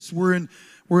6th.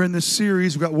 We're in this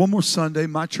series. We've got one more Sunday.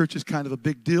 My church is kind of a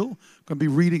big deal. I'm going to be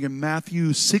reading in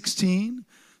Matthew 16,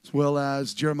 as well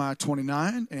as Jeremiah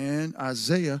 29 and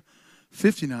Isaiah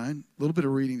 59. A little bit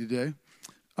of reading today.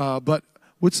 But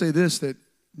would say this, that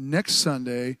next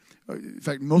Sunday, in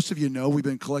fact, most of you know we've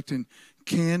been collecting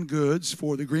canned goods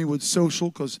for the Greenwood Social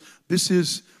because this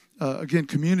is, again,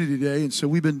 Community Day. And so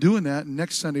we've been doing that. And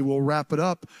next Sunday, we'll wrap it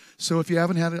up. So if you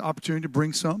haven't had an opportunity to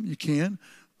bring some, you can.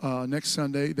 Next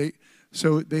Sunday,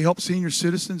 they help senior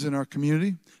citizens in our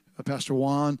community. Pastor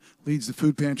Juan leads the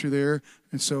food pantry there.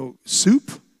 And so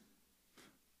soup,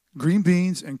 green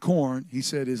beans, and corn, he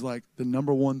said, is like the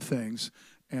number one things.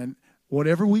 And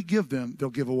whatever we give them, they'll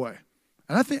give away.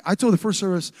 And I told the first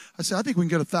service, I said, I think we can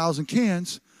get 1,000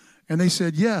 cans. And they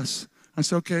said, yes. I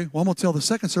said, okay, well, I'm going to tell the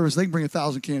second service they can bring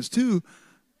 1,000 cans too.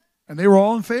 And they were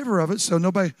all in favor of it, so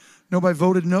nobody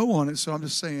voted no on it. So I'm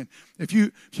just saying, if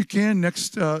you can,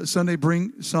 next Sunday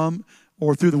bring some,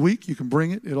 or through the week, you can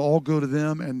bring it. It'll all go to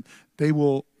them, and they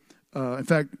will. In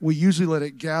fact, we usually let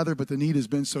it gather, but the need has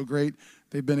been so great.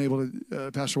 They've been able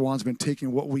to, Pastor Juan's been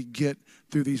taking what we get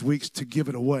through these weeks to give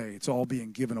it away. It's all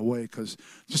being given away because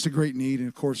just a great need. And,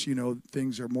 of course, you know,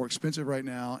 things are more expensive right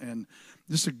now, and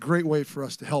just a great way for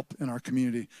us to help in our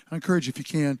community. I encourage you, if you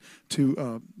can,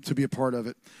 to be a part of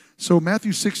it. So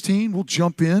Matthew 16, we'll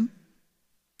jump in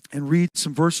and read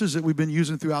some verses that we've been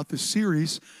using throughout this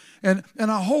series. And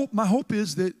my hope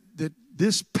is that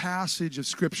this passage of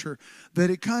Scripture, that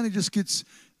it kind of just gets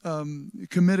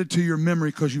committed to your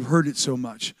memory because you've heard it so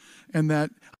much. And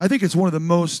that I think it's one of the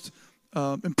most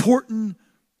important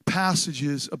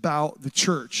passages about the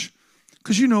church.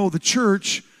 Because, you know, the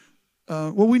church,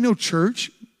 we know church.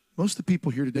 Most of the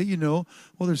people here today, you know,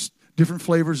 well, there's different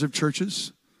flavors of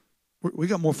churches. We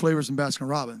got more flavors than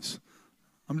Baskin-Robbins.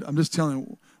 I'm just telling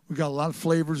you, we got a lot of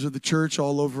flavors of the church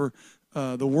all over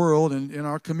the world and in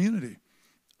our community.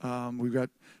 We've got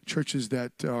churches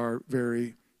that are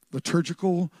very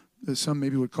liturgical. Some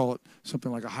maybe would call it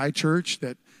something like a high church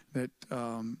that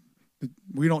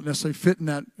we don't necessarily fit in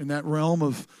that realm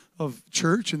of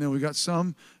church. And then we got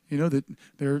some, you know, that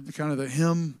they're kind of the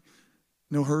hymn,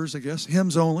 no hers, I guess,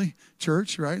 hymns only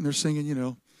church, right? And they're singing, you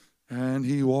know, and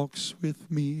he walks with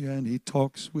me and he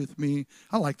talks with me.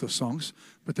 I like those songs,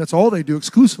 but that's all they do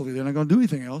exclusively. They're not going to do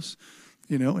anything else,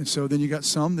 you know. And so then you got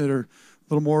some that are a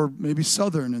little more maybe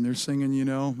Southern, and they're singing, you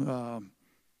know,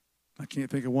 I can't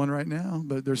think of one right now,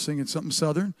 but they're singing something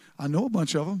Southern. I know a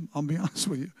bunch of them, I'll be honest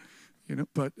with you, you know.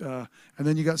 But and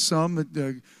then you got some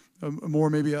that more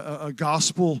maybe a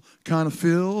gospel kind of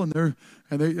feel, and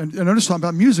I'm just talking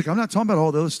about music. I'm not talking about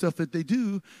all the other stuff that they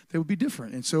do. They would be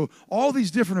different. And so all these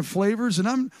different flavors,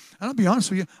 and I'll be honest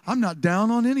with you, I'm not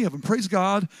down on any of them. Praise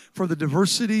God for the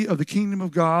diversity of the kingdom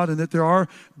of God, and that there are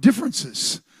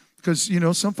differences. Because, you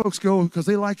know, some folks go because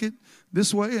they like it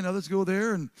this way, and others go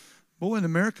there. And boy, in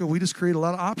America, we just create a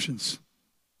lot of options.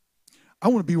 I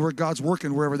want to be where God's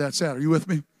working, wherever that's at. Are you with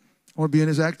me? I want to be in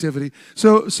His activity.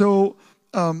 So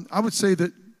I would say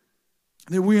that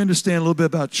we understand a little bit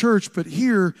about church, but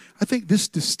here, I think this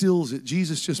distills it.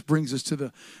 Jesus just brings us to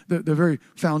the very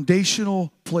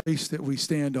foundational place that we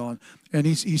stand on. And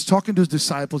he's talking to his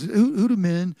disciples. Who do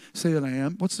men say that I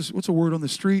am? What's a word on the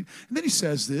street? And then he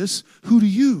says this, who do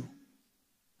you?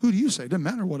 Who do you say? It doesn't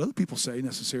matter what other people say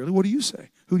necessarily. What do you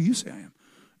say? Who do you say I am?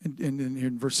 And here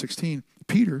in verse 16,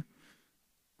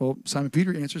 Simon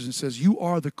Peter answers and says, you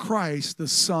are the Christ, the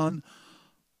Son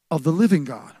of the living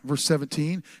God. Verse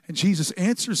 17, and Jesus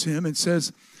answers him and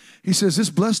says, this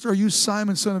blessed are you,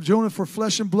 Simon, son of Jonah, for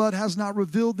flesh and blood has not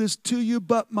revealed this to you,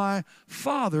 but my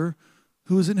Father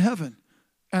who is in heaven.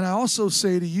 And I also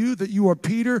say to you that you are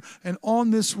Peter, and on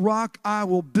this rock I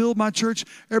will build my church.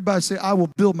 Everybody say, I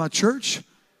will build my church.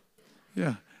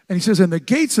 Yeah. And he says, and the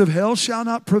gates of hell shall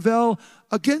not prevail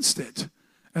against it.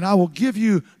 And I will give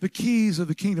you the keys of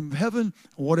the kingdom of heaven.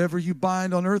 Whatever you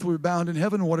bind on earth will be bound in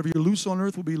heaven. And whatever you loose on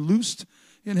earth will be loosed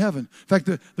in heaven. In fact,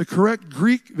 the correct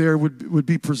Greek there would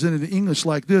be presented in English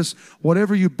like this.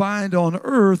 Whatever you bind on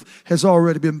earth has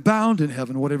already been bound in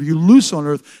heaven. Whatever you loose on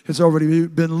earth has already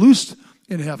been loosed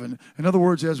in heaven. In other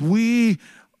words, as we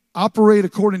operate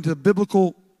according to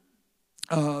biblical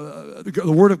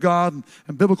the Word of God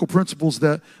and biblical principles,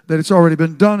 that it's already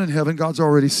been done in heaven. God's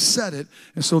already said it.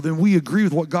 And so then we agree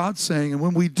with what God's saying. And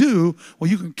when we do, well,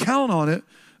 you can count on it.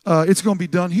 It's going to be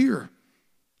done here.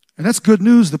 And that's good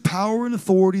news, the power and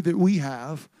authority that we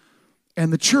have.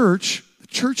 And the church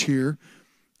here,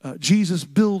 Jesus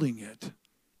building it.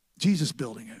 Jesus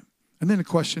building it. And then the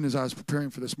question as I was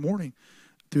preparing for this morning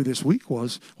through this week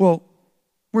was, well,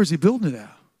 where's he building it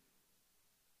at?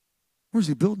 Where's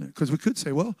he building it? Because we could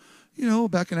say, well,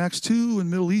 back in Acts 2 in the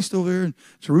Middle East over there in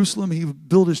Jerusalem, he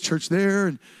built his church there.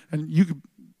 And you could,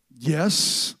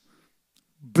 yes,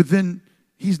 but then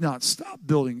he's not stopped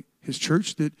building his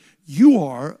church. That you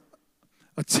are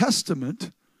a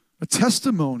testament, a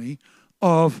testimony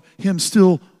of him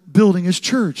still building his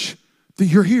church. That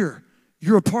you're here.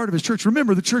 You're a part of his church.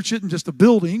 Remember, the church isn't just a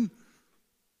building.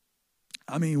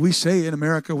 I mean, we say in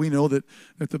America, we know that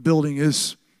the building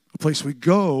is a place we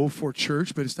go for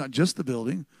church, but it's not just the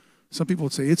building. Some people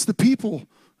would say it's the people.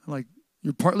 Like,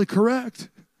 you're partly correct.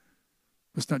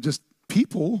 It's not just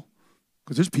people,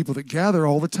 because there's people that gather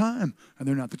all the time, and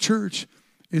they're not the church.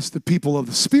 It's the people of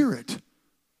the Spirit.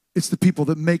 It's the people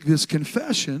that make this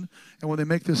confession, and when they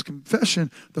make this confession,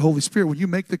 the Holy Spirit, when you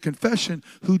make the confession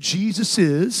who Jesus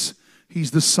is,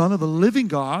 he's the Son of the living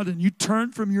God, and you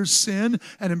turn from your sin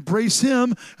and embrace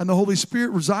him, and the Holy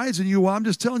Spirit resides in you. Well, I'm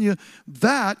just telling you,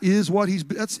 that is what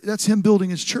that's him building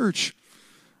his church.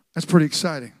 That's pretty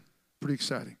exciting, pretty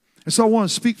exciting. And so I want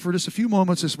to speak for just a few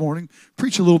moments this morning,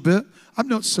 preach a little bit. I'm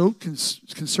not so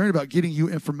concerned about getting you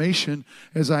information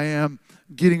as I am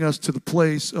getting us to the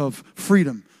place of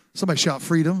freedom. Somebody shout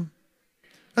freedom.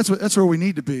 That's where we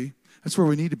need to be. That's where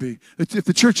we need to be. If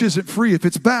the church isn't free, if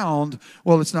it's bound,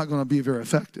 well, it's not going to be very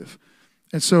effective.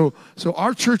 And so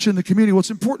our church in the community, what's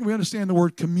important, we understand the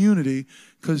word community,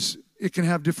 because it can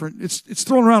have different, it's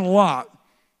thrown around a lot.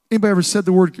 Anybody ever said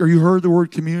the word, or you heard the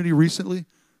word community recently?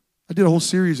 I did a whole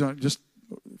series on it just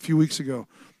a few weeks ago.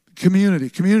 Community.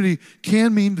 Community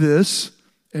can mean this,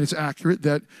 and it's accurate,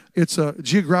 that it's a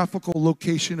geographical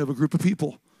location of a group of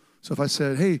people. So if I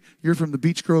said, hey, you're from the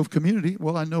Beech Grove community,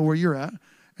 well, I know where you're at,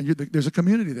 and there's a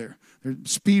community there. There's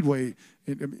Speedway.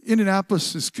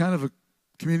 Indianapolis is kind of a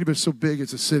community, but it's so big,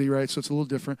 it's a city, right? So it's a little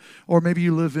different. Or maybe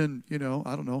you live in, I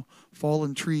don't know,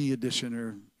 Fallen Tree Edition,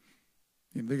 or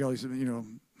they got these,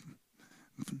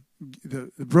 the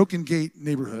Broken Gate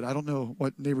neighborhood. I don't know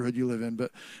what neighborhood you live in,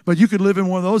 but you could live in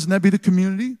one of those, and that'd be the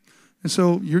community. And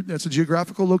so that's a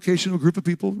geographical location of a group of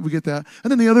people. We get that.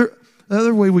 And then the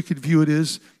other way we could view it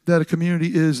is that a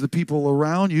community is the people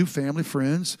around you, family,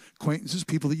 friends, acquaintances,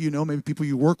 people that you know, maybe people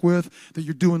you work with, that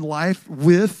you're doing life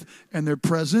with, and they're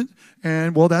present.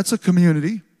 And, well, that's a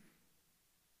community.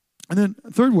 And then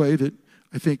a third way that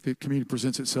I think that community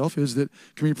presents itself is that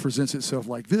community presents itself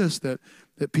like this, that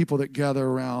people that gather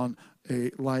around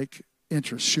a like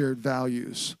interest, shared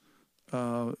values,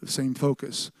 same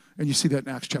focus. And you see that in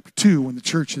Acts chapter 2 when the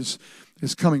church is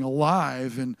coming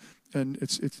alive, and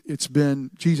it's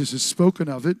been, Jesus has spoken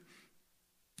of it.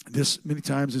 This many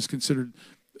times is considered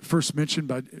first mentioned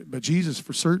by Jesus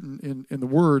for certain in the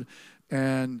Word.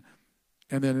 And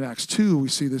then in Acts 2, we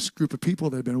see this group of people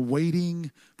that have been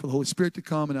waiting for the Holy Spirit to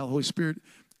come, and now the Holy Spirit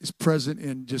is present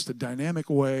in just a dynamic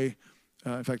way.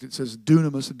 In fact, it says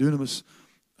dunamis, the dunamis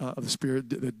of the Spirit,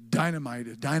 the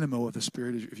dynamo of the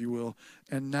Spirit, if you will.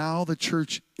 And now the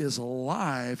church is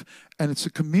alive, and it's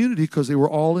a community because they were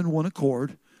all in one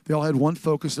accord. They all had one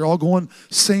focus. They're all going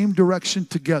same direction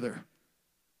together.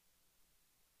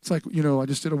 It's like, I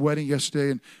just did a wedding yesterday,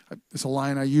 and it's a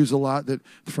line I use a lot, that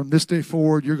from this day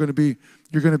forward, you're going to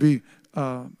be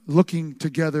looking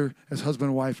together as husband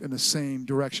and wife in the same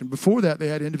direction. Before that, they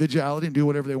had individuality and do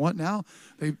whatever they want. Now,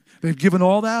 they've given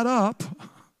all that up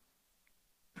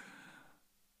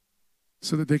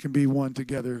so that they can be one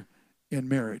together in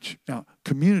marriage. Now,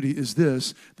 community is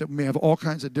this, that we may have all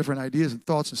kinds of different ideas and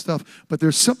thoughts and stuff, but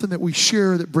there's something that we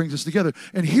share that brings us together.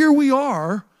 And here we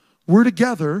are, we're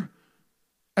together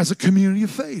as a community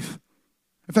of faith.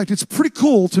 In fact, it's pretty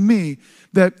cool to me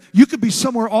that you could be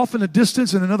somewhere off in a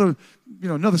distance in another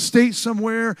state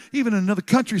somewhere, even in another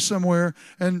country somewhere,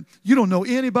 and you don't know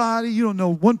anybody, you don't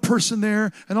know one person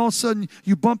there, and all of a sudden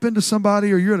you bump into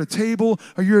somebody, or you're at a table,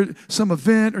 or you're at some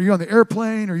event, or you're on the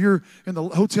airplane, or you're in the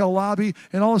hotel lobby,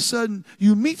 and all of a sudden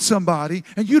you meet somebody,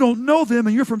 and you don't know them,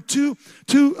 and you're from two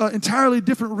entirely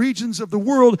different regions of the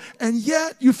world, and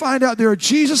yet you find out they're a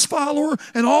Jesus follower,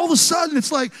 and all of a sudden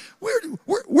it's like,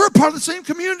 we're a part of the same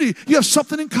community. You have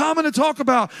something in common to talk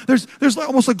about. There's like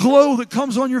almost a glow that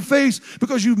comes on your face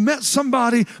because you've met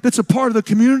somebody that's a part of the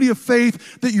community of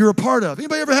faith that you're a part of.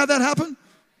 Anybody ever had that happen?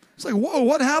 It's like, whoa,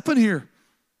 what happened here?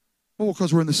 Well,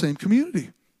 because we're in the same community.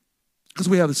 Because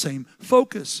we have the same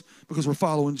focus. Because we're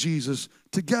following Jesus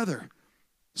together.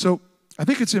 So I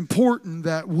think it's important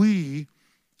that we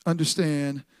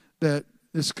understand that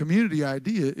this community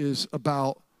idea is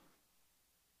about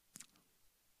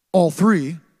all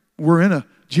three. We're in a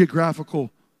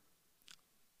geographical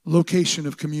location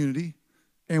of community,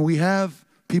 and we have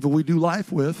people we do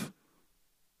life with,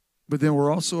 but then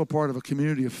we're also a part of a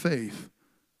community of faith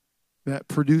that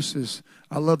produces.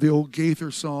 I love the old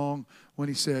Gaither song when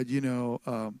he said,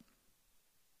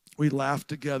 We laugh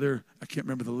together. I can't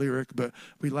remember the lyric, but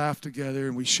we laugh together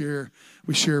and we share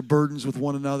burdens with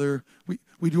one another.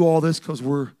 We do all this because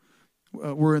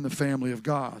we're in the family of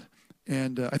God.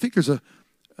 And I think there's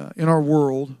in our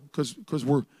world, because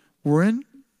we're in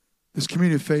this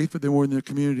community of faith, but then we're in the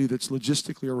community that's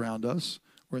logistically around us.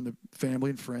 We're in the family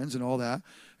and friends and all that.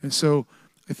 And so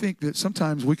I think that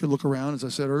sometimes we could look around, as I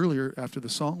said earlier, after the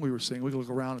song we were singing, we could look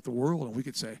around at the world and we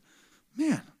could say,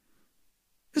 man,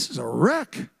 this is a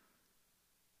wreck.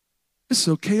 This is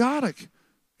so chaotic.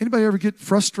 Anybody ever get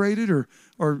frustrated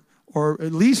or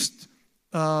at least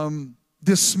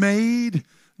dismayed,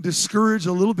 discouraged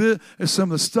a little bit at some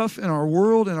of the stuff in our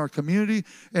world, in our community?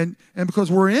 And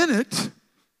because we're in it,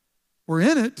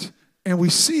 and we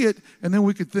see it, and then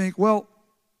we could think, well,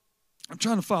 I'm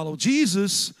trying to follow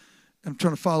Jesus. I'm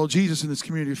trying to follow Jesus in this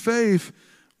community of faith.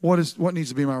 What needs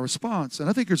to be my response? And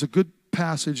I think there's a good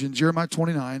passage in Jeremiah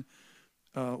 29.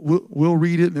 We'll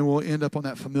read it, and then we'll end up on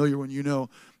that familiar one.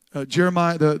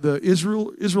 Jeremiah, the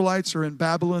Israelites are in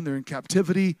Babylon. They're in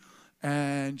captivity.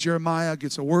 And Jeremiah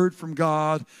gets a word from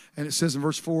God. And it says in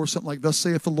verse 4, something like, thus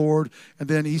saith the Lord. And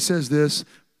then he says this,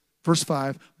 verse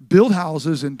 5, build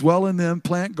houses and dwell in them,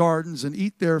 plant gardens and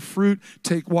eat their fruit,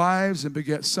 take wives and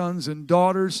beget sons and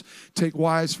daughters, take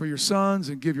wives for your sons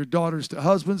and give your daughters to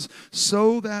husbands,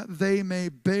 so that they may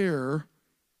bear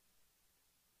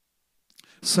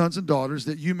sons and daughters,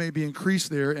 that you may be increased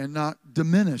there and not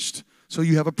diminished. So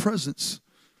you have a presence.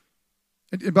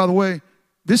 And by the way,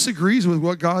 this agrees with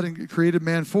what God created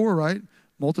man for, right?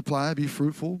 Multiply, be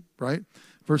fruitful, right?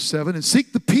 Verse 7, and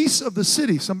seek the peace of the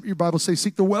city. Some of your Bibles say,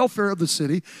 seek the welfare of the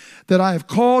city, that I have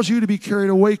caused you to be carried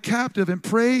away captive, and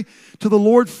pray to the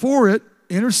Lord for it,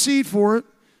 intercede for it,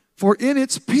 for in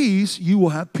its peace you will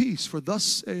have peace. For thus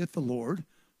saith the Lord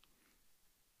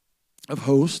of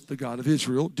hosts, the God of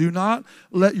Israel, do not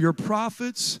let your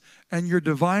prophets and your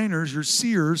diviners, your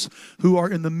seers, who are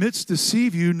in the midst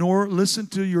deceive you, nor listen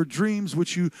to your dreams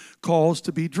which you cause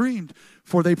to be dreamed.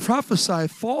 For they prophesy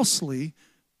falsely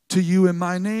to you in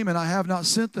my name, and I have not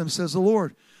sent them, says the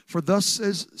Lord. For thus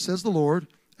says the Lord,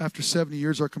 after 70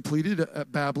 years are completed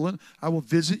at Babylon, I will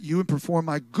visit you and perform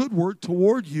my good word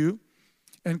toward you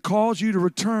and cause you to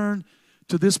return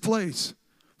to this place.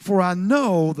 For I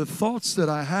know the thoughts that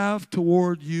I have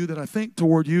toward you, that I think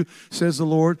toward you, says the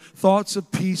Lord, thoughts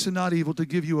of peace and not evil, to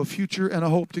give you a future and a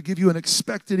hope, to give you an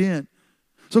expected end.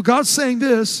 So God's saying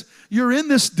this, you're in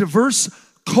this diverse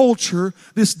culture,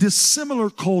 this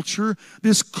dissimilar culture,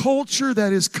 this culture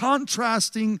that is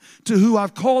contrasting to who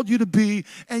I've called you to be,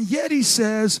 and yet he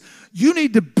says, you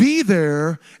need to be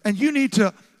there, and you need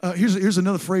to, here's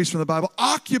another phrase from the Bible,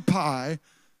 occupy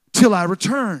till I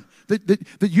return.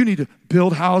 That you need to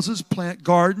build houses, plant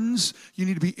gardens. You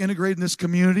need to be integrated in this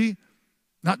community,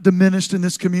 not diminished in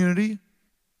this community.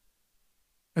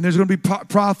 And there's going to be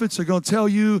prophets that are going to tell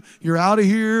you, you're out of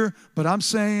here, but I'm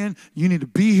saying you need to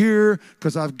be here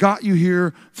because I've got you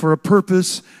here for a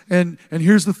purpose. And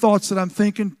here's the thoughts that I'm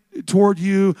thinking toward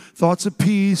you, thoughts of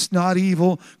peace, not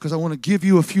evil, because I want to give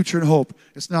you a future and hope.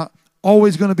 It's not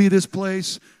always going to be this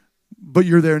place, but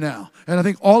you're there now. And I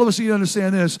think all of us need to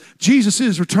understand this. Jesus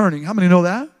is returning. How many know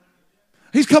that?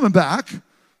 He's coming back.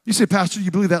 You say, Pastor, do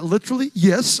you believe that literally?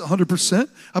 Yes, 100%.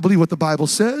 I believe what the Bible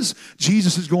says.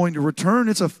 Jesus is going to return.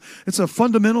 It's a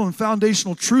fundamental and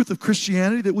foundational truth of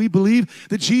Christianity that we believe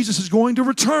that Jesus is going to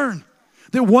return.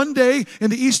 That one day in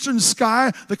the eastern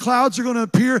sky, the clouds are going to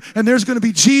appear and there's going to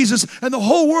be Jesus and the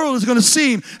whole world is going to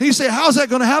see him. And you say, how's that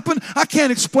going to happen? I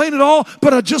can't explain it all,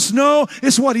 but I just know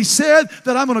it's what he said,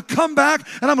 that I'm going to come back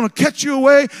and I'm going to catch you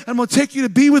away and I'm going to take you to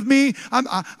be with me.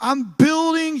 I'm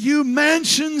building you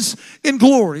mansions in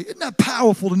glory. Isn't that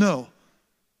powerful to know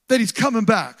that he's coming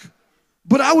back?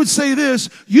 But I would say this,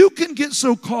 you can get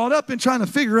so caught up in trying to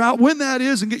figure out when that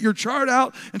is and get your chart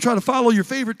out and try to follow your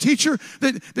favorite teacher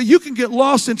that you can get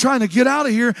lost in trying to get out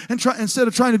of here and instead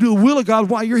of trying to do the will of God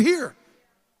while you're here.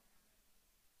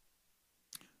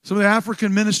 Some of the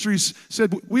African ministries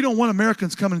said, we don't want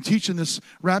Americans coming and teaching this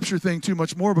rapture thing too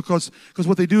much more because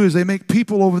what they do is they make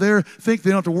people over there think they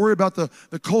don't have to worry about the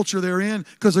culture they're in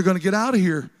because they're going to get out of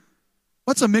here.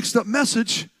 That's a mixed up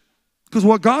message. Because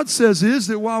what God says is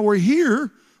that while we're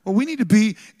here, we need to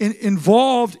be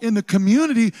involved in the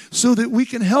community so that we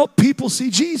can help people see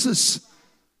Jesus.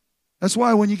 That's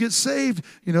why when you get saved,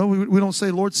 we don't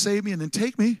say, Lord, save me and then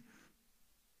take me.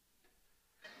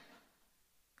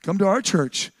 Come to our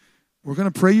church. We're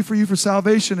going to pray for you for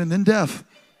salvation and then death.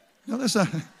 No,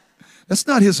 that's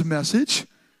not his message.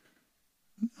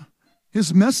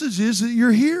 His message is that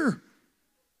you're here.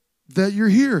 That you're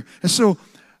here. And so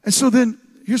then,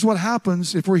 here's what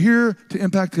happens if we're here to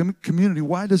impact the community.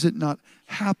 Why does it not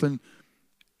happen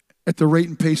at the rate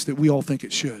and pace that we all think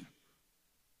it should.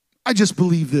 I just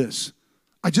believe this.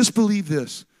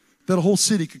 That a whole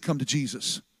city could come to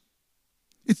Jesus.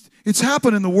 It's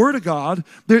happened in the Word of God.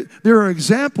 There are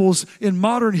examples in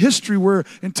modern history where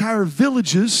entire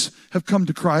villages have come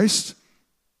to Christ,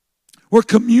 where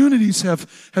communities have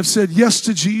said yes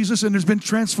to Jesus, and there's been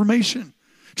transformation.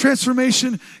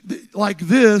 Transformation like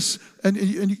this, and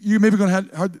you're maybe going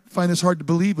to find this hard to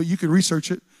believe, but you can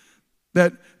research it,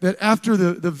 that after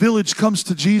the village comes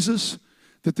to Jesus,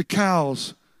 that the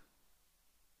cows,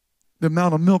 the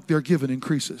amount of milk they're given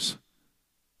increases.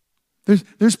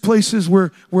 There's places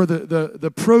where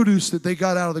the produce that they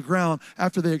got out of the ground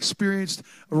after they experienced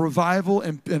a revival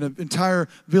and an entire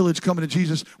village coming to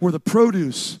Jesus, where the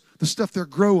produce, the stuff they're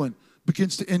growing,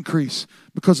 begins to increase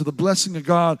because of the blessing of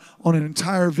God on an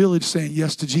entire village saying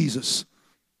yes to Jesus.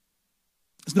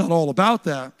 It's not all about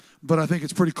that, but I think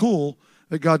it's pretty cool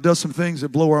that God does some things that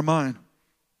blow our mind.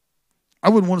 I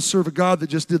wouldn't want to serve a God that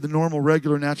just did the normal,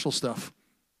 regular, natural stuff.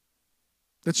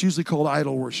 That's usually called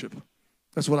idol worship.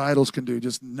 That's what idols can do,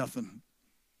 just nothing.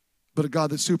 But a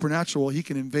God that's supernatural, he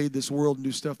can invade this world and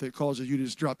do stuff that causes you to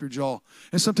just drop your jaw.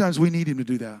 And sometimes we need him to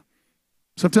do that.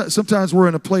 Sometimes we're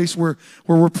in a place where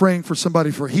we're praying for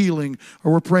somebody for healing,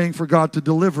 or we're praying for God to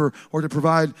deliver or to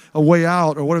provide a way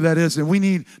out or whatever that is. And we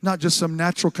need not just some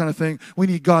natural kind of thing. We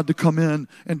need God to come in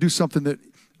and do something that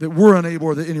we're unable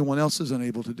or that anyone else is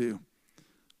unable to do.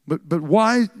 But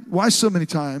why so many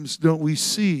times don't we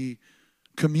see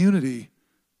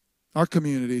our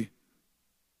community,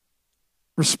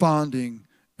 responding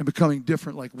and becoming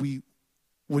different like we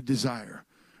would desire?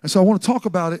 And so I want to talk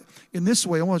about it in this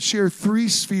way. I want to share 3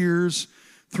 spheres,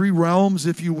 3 realms,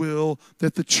 if you will,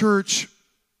 that the church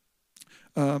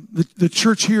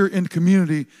here in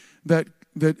community that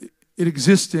it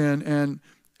exists in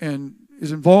and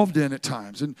is involved in at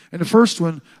times. And the first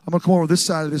one, I'm going to come over this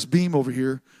side of this beam over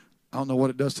here. I don't know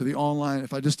what it does to the online.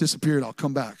 If I just disappeared, I'll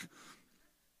come back.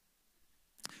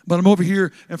 But I'm over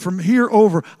here, and from here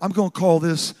over, I'm going to call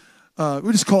this,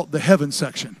 we just call it the heaven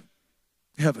section.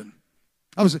 Heaven.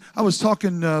 I was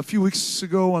talking a few weeks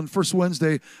ago on First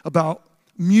Wednesday about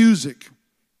music,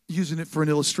 using it for an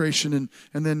illustration,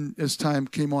 and then as time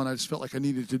came on, I just felt like I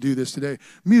needed to do this today.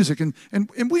 Music, and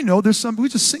we know there's we're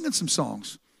just singing some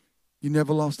songs. You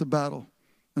never lost a battle,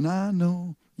 and I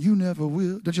know you never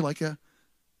will. Don't you like that?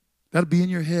 That'll be in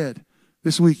your head.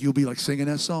 This week you'll be like singing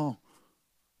that song.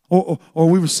 Or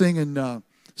we were singing that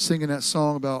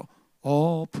song about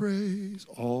all praise,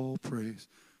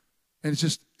 and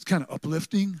it's kind of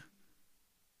uplifting.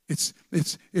 It's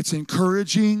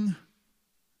encouraging.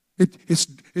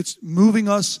 It's moving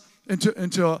us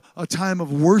into a time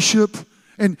of worship.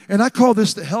 And I call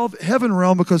this the heaven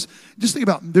realm because just think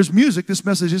about, there's music. This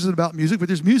message isn't about music, but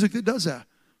there's music that does that.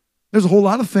 There's a whole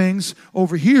lot of things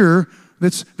over here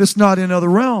that's not in other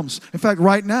realms. In fact,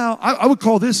 right now, I would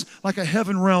call this like a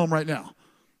heaven realm right now.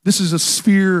 This is a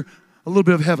sphere, a little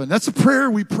bit of heaven. That's a prayer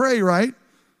we pray, right?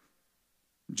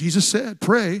 Jesus said,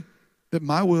 pray that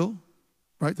my will,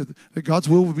 right, that God's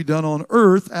will will be done on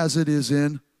earth as it is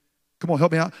in, come on,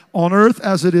 help me out, on earth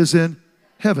as it is in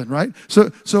heaven, right?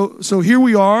 So here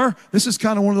we are. This is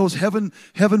kind of one of those heaven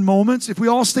moments. If we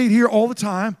all stayed here all the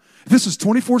time, if this is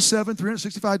 24/7,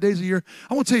 365 days a year,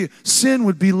 I want to tell you, sin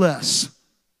would be less.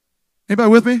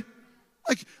 Anybody with me?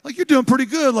 Like you're doing pretty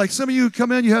good. Like some of you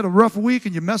come in, you had a rough week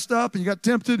and you messed up and you got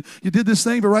tempted, you did this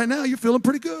thing, but right now you're feeling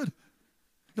pretty good.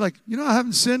 You're like, I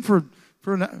haven't sinned for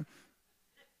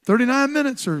 39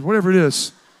 minutes or whatever it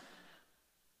is.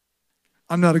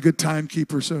 I'm not a good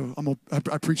timekeeper, so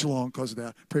I preach along because of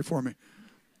that. Pray for me.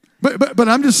 But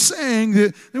I'm just saying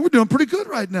that we're doing pretty good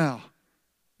right now.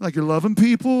 Like you're loving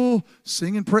people,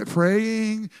 singing,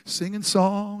 praying, singing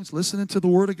songs, listening to the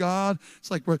Word of God. It's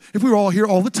like if we were all here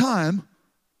all the time,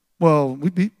 well,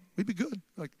 we'd be good.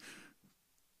 Like,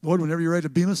 Lord, whenever you're ready to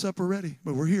beam us up, we're ready.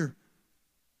 But we're here.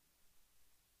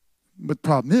 But the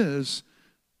problem is,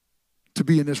 to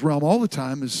be in this realm all the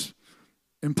time is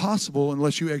impossible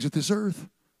unless you exit this earth,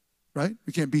 right?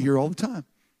 We can't be here all the time.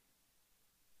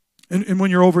 And when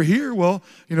you're over here, well,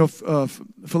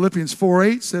 Philippians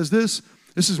 4:8 says this.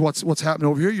 This is what's happening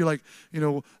over here. You're like,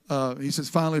 he says,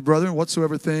 finally, brethren,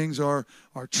 whatsoever things are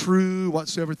true,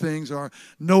 whatsoever things are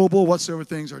noble, whatsoever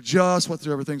things are just,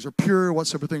 whatsoever things are pure,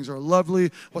 whatsoever things are lovely,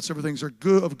 whatsoever things are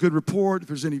good, of good report, if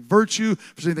there's any virtue,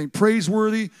 if there's anything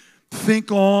praiseworthy,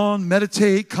 think on,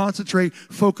 meditate, concentrate,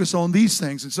 focus on these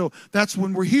things. And so that's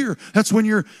when we're here. That's when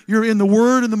you're in the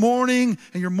Word in the morning,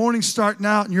 and your morning's starting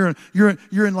out, and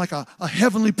you're in like a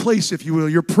heavenly place, if you will.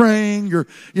 You're praying.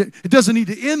 It doesn't need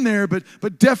to end there,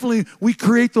 but definitely we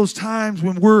create those times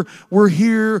when we're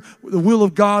here. The will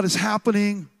of God is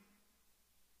happening.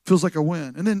 Feels like a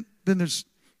win. And then there's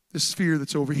this sphere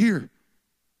that's over here,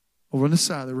 over on this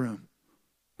side of the room.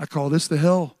 I call this the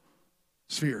hell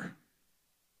sphere.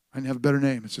 I didn't have a better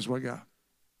name. It's just what I got.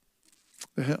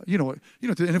 The hell, you know what?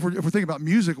 And if we're thinking about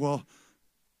music, well,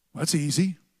 that's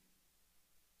easy.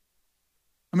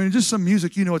 I mean, just some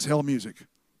music, it's hell music.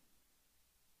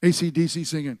 AC/DC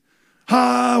singing,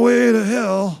 Highway to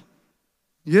Hell.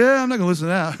 Yeah, I'm not going to listen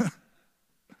to that.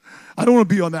 I don't want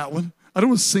to be on that one. I don't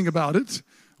want to sing about it.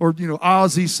 Or,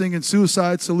 Ozzy singing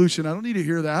Suicide Solution. I don't need to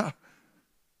hear that.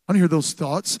 I don't hear those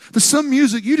thoughts. But some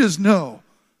music, you just know.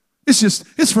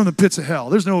 It's from the pits of hell.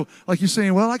 There's no, like you're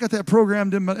saying, well, I got that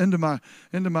programmed into my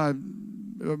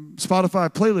Spotify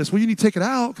playlist. Well, you need to take it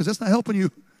out because that's not helping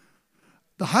you.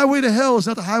 The highway to hell is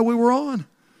not the highway we're on,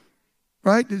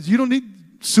 right? You don't need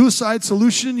Suicide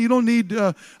Solution. You don't need,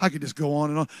 I could just go on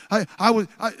and on.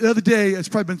 The other day, it's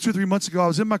probably been 2 or 3 months ago, I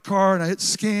was in my car and I hit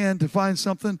scan to find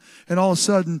something, and all of a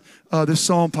sudden, this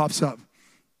song pops up.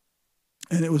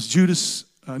 And it was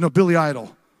Billy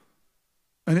Idol.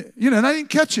 And and I didn't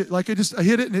catch it. Like I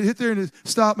hit it and it hit there and it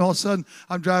stopped, and all of a sudden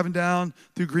I'm driving down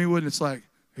through Greenwood and it's like,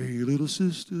 hey, little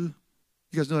sister. You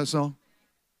guys know that song?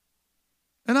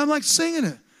 And I'm like singing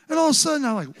it. And all of a sudden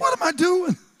I'm like, what am I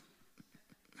doing?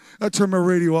 I turned my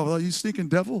radio off. I thought, you stinking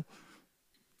devil.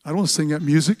 I don't want to sing that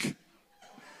music.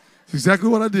 It's exactly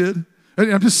what I did.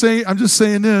 And I'm just saying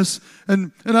this,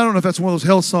 and I don't know if that's one of those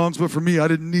hell songs, but for me, I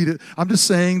didn't need it. I'm just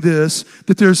saying this,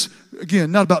 that there's,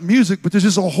 again, not about music, but there's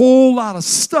just a whole lot of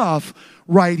stuff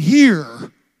right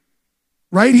here,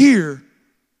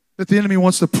 that the enemy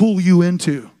wants to pull you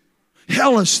into.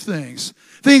 Hellish things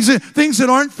that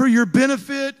aren't for your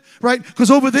benefit, right? Because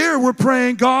over there, we're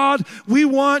praying, God, we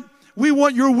want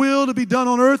your will to be done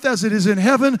on earth as it is in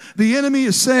heaven. The enemy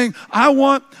is saying, I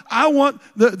want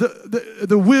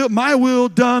the will, my will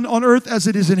done on earth as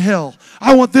it is in hell.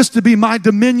 I want this to be my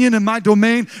dominion and my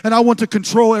domain, and I want to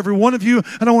control every one of you,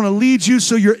 and I want to lead you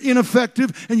so you're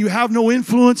ineffective and you have no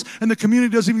influence, and the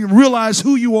community doesn't even realize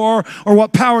who you are or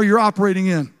what power you're operating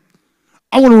in.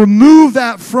 I want to remove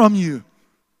that from you.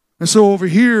 And so over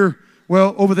here,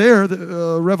 over there,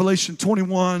 Revelation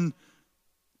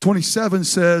 21:27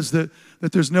 says that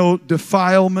there's no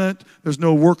defilement, there's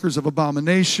no workers of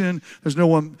abomination, there's no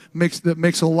one that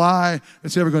makes a lie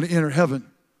that's ever going to enter heaven.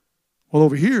 Well,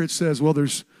 over here it says,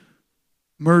 there's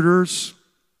murderers,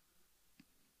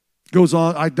 goes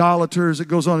on, idolaters, it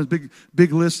goes on a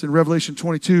big list in Revelation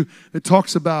 22. It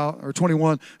talks about, or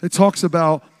 21, it talks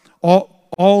about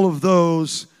all of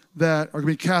those that are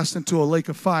going to be cast into a lake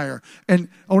of fire. And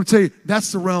I want to tell you,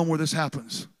 that's the realm where this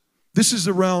happens. This is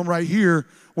the realm right here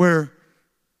where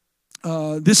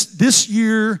this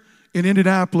year in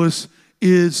Indianapolis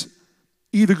is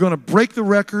either going to break the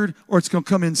record or it's going to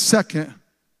come in second.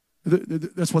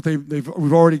 That's what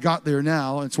we've already got there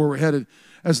now. It's where we're headed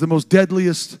as the most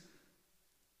deadliest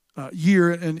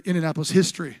year in Indianapolis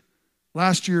history.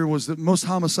 Last year was the most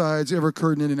homicides ever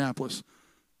occurred in Indianapolis,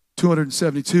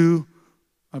 272.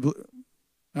 You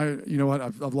know what?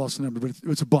 I've lost the number, but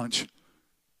it's a bunch.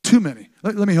 Too many.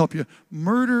 Let me help you.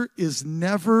 Murder is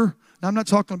never, now I'm not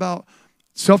talking about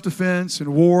self-defense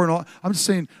and war and all. I'm just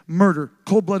saying murder,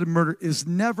 cold-blooded murder is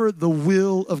never the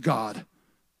will of God.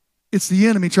 It's the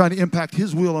enemy trying to impact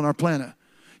his will on our planet.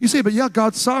 You say, but yeah,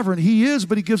 God's sovereign. He is,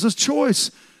 but he gives us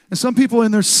choice. And some people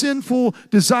in their sinful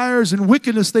desires and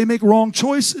wickedness, they make wrong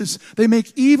choices. They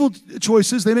make evil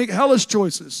choices. They make hellish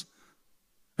choices.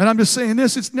 And I'm just saying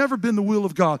this, it's never been the will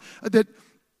of God. That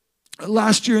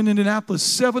last year in Indianapolis,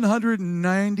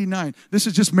 799. This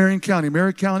is just Marion County.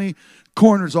 Marion County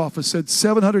Coroner's Office said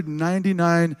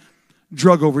 799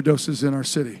 drug overdoses in our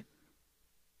city.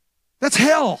 That's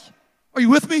hell. Are you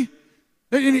with me?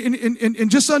 And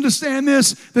just understand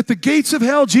this, that the gates of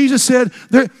hell, Jesus said,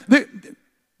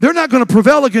 they're not going to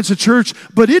prevail against a church,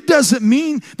 but it doesn't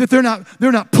mean that they're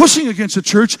not pushing against a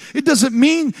church. It doesn't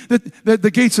mean that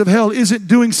the gates of hell isn't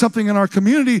doing something in our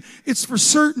community. It's for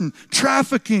certain.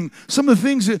 Trafficking, some of the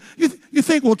things that you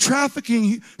think, well,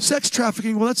 trafficking, sex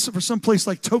trafficking, well, that's for some place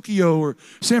like Tokyo or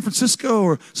San Francisco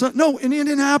or no, in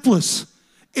Indianapolis,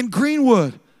 in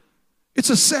Greenwood. It's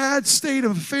a sad state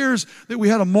of affairs that we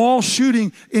had a mall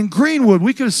shooting in Greenwood.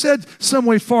 We could have said some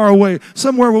way far away,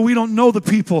 somewhere where we don't know the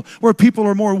people, where people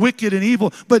are more wicked and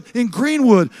evil. But in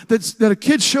Greenwood, that a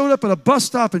kid showed up at a bus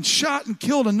stop and shot and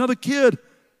killed another kid.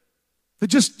 That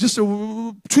just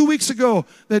 2 weeks ago,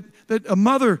 that a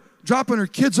mother dropping her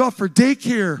kids off for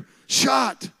daycare,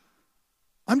 shot.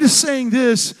 I'm just saying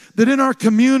this, that in our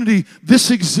community,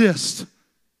 this exists.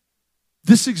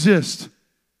 This exists.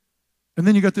 And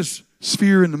then you got this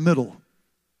sphere in the middle.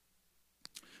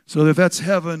 So if that's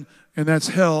heaven and that's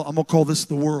hell, I'm going to call this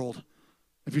the world.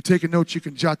 If you're taking notes, you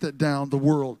can jot that down, the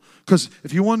world. Because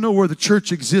if you want to know where the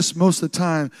church exists most of the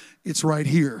time, it's right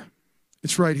here.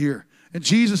 It's right here. And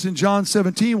Jesus in John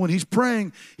 17, when he's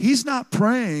praying, he's not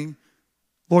praying,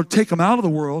 Lord, take them out of the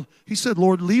world. He said,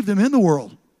 Lord, leave them in the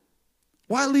world.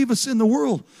 Why leave us in the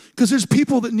world? Because there's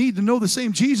people that need to know the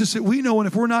same Jesus that we know, and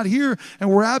if we're not here and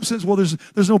we're absent, well,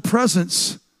 there's no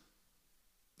presence.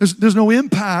 There's no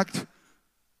impact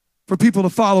for people to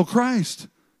follow Christ.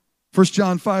 1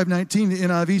 John 5:19, the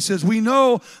NIV says, we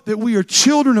know that we are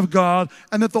children of God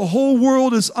and that the whole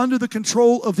world is under the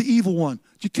control of the evil one.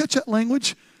 Did you catch that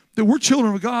language? That we're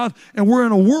children of God and we're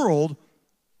in a world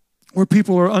where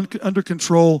people are under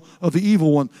control of the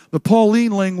evil one. The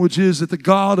Pauline language is that the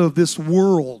God of this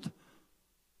world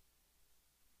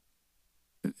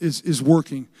is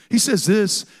working. He says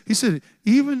this, he said,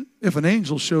 even if an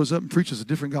angel shows up and preaches a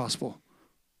different gospel,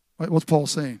 right, what's Paul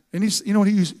saying? And he's, you know,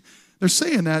 they're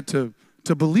saying that to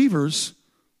believers.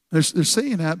 They're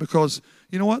saying that because,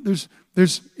 you know what, there's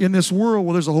in this world,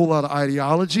 well, there's a whole lot of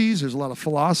ideologies, there's a lot of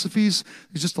philosophies,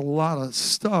 there's just a lot of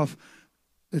stuff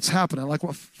that's happening. Like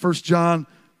what 1 John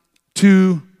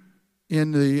 2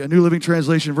 in the New Living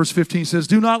Translation, verse 15 says,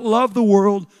 do not love the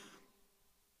world,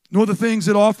 nor the things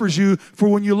it offers you, for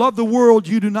when you love the world,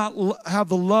 you do not have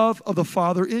the love of the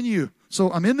Father in you. So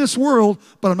I'm in this world,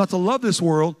 but I'm not to love this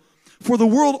world, for the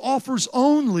world offers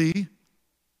only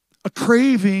a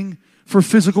craving for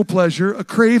physical pleasure, a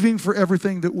craving for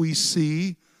everything that we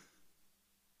see,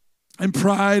 and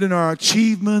pride in our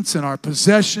achievements and our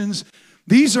possessions.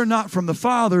 These are not from the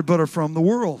Father, but are from the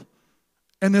world.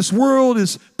 And this world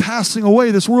is passing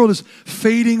away. This world is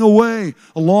fading away,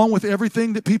 along with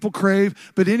everything that people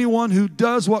crave. But anyone who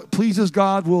does what pleases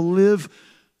God will live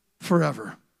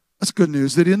forever. That's good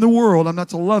news, that in the world, I'm not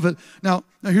to love it. Now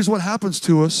here's what happens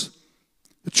to us,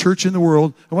 the church in the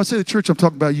world. And when I say the church, I'm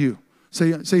talking about you.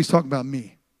 Say he's talking about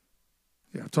me.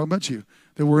 Yeah, I'm talking about you.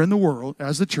 That we're in the world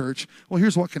as the church. Well,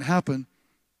 here's what can happen.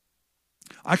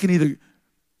 I can either,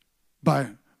 by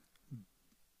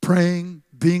praying,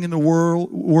 being in the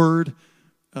Word,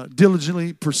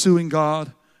 diligently pursuing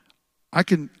God, I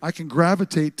can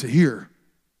gravitate to here.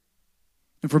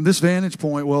 And from this vantage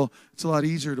point, well, it's a lot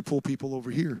easier to pull people over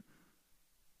here.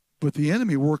 But the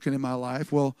enemy working in my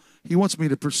life, well, he wants me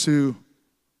to pursue,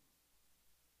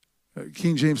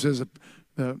 King James says,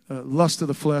 the lust of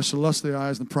the flesh, the lust of the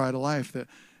eyes, and the pride of life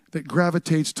that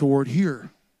gravitates toward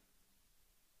here.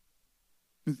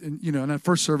 And, you know, in that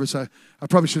first service, I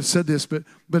probably should have said this, but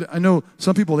I know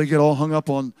some people, they get all hung up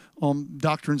on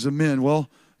doctrines of men. Well,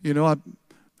 you know, I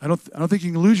don't think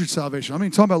you can lose your salvation. I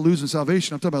mean, talking about losing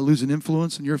salvation, I'm talking about losing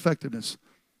influence and your effectiveness.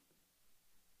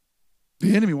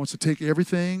 The enemy wants to take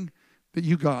everything that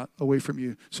you got away from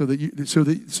you, so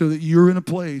that you're in a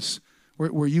place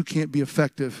where you can't be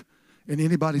effective in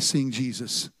anybody seeing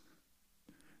Jesus.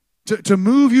 To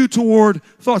move you toward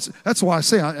thoughts. That's why I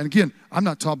say, and again, I'm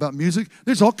not talking about music.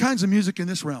 There's all kinds of music in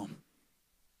this realm.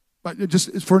 But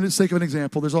just for the sake of an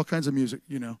example, there's all kinds of music,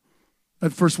 you know.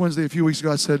 At First Wednesday a few weeks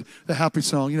ago, I said the happy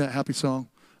song. You know that happy song?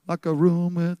 Like a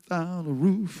room without a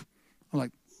roof. I'm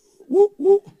like, whoop,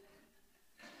 whoop.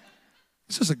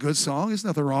 It's just a good song. There's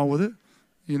nothing wrong with it,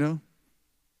 you know.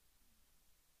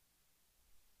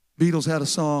 Beatles had a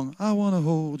song, I want to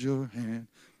hold your hand.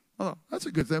 Oh, that's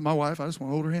a good thing. My wife, I just want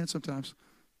to hold her hand sometimes.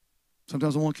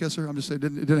 Sometimes I want to kiss her. I'm just saying,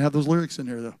 it didn't have those lyrics in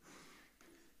there, though.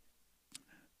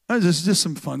 There's just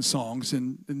some fun songs.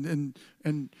 And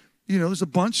you know, there's a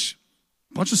bunch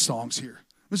of songs here.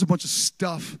 There's a bunch of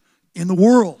stuff in the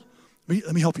world.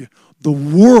 Let me help you. The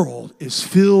world is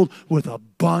filled with a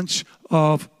bunch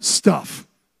of stuff.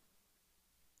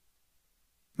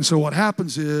 And so what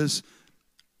happens is,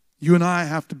 you and I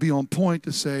have to be on point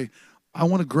to say, I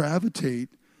want to gravitate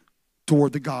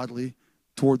toward the godly,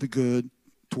 toward the good,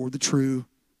 toward the true.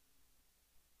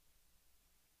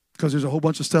 Because there's a whole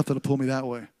bunch of stuff that'll pull me that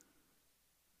way.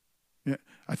 Yeah,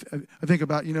 I think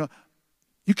about, you know,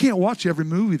 you can't watch every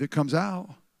movie that comes out.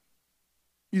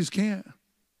 You just can't.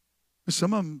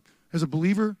 Some of them, as a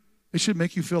believer, they should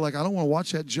make you feel like, I don't want to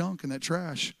watch that junk and that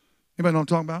trash. Anybody know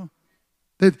what I'm talking about?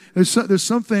 There's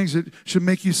some things that should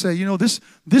make you say, you know, this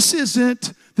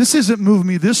isn't moving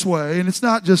me this way, and it's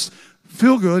not just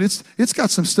feel good. It's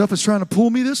got some stuff that's trying to pull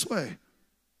me this way.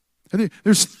 And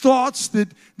there's thoughts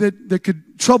that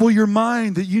could trouble your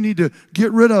mind that you need to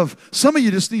get rid of. Some of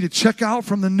you just need to check out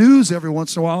from the news every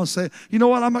once in a while and say, you know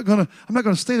what, I'm not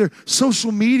gonna stay there.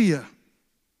 Social media.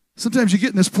 Sometimes you get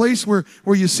in this place where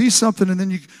you see something and then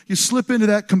you slip into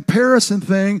that comparison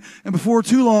thing, and before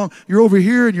too long you're over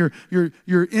here and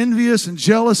you're envious and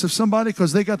jealous of somebody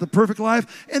because they got the perfect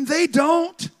life and they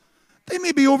don't. They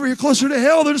may be over here closer to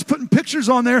hell. They're just putting pictures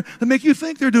on there that make you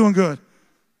think they're doing good.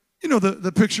 You know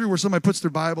the picture where somebody puts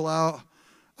their Bible out.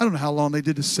 I don't know how long they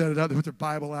did to set it up. They put their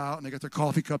Bible out, and they got their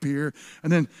coffee cup here.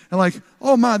 And like,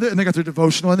 oh my, and they got their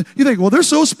devotional. And you think, well, they're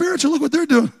so spiritual. Look what they're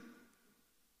doing.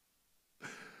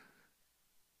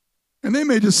 And they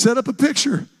may just set up a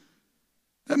picture.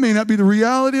 That may not be the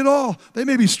reality at all. They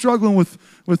may be struggling with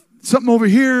something over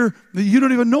here that you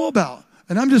don't even know about.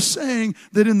 And I'm just saying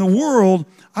that in the world,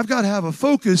 I've got to have a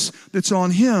focus that's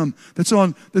on Him, that's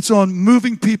on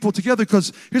moving people together.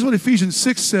 Because here's what Ephesians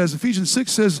 6 says. Ephesians 6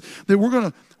 says that we're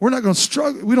not going to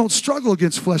struggle. We don't struggle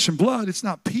against flesh and blood. It's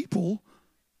not people,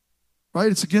 right?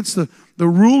 It's against the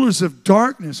rulers of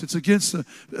darkness. It's against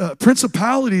the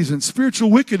principalities and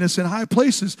spiritual wickedness in high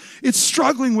places. It's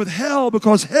struggling with hell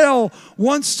because hell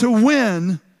wants to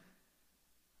win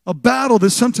a battle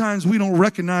that sometimes we don't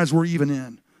recognize we're even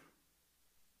in.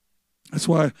 That's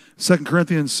why 2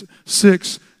 Corinthians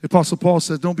 6, the Apostle Paul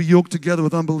says, don't be yoked together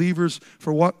with unbelievers,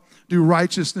 for what do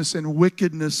righteousness and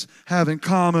wickedness have in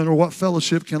common, or what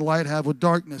fellowship can light have with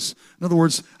darkness? In other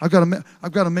words, I've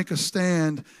got to make a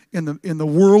stand in the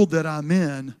world that I'm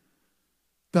in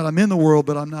the world,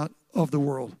 but I'm not of the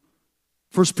world.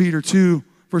 1 Peter 2,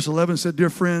 verse 11 said, dear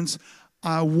friends,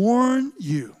 I warn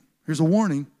you. Here's a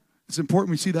warning. It's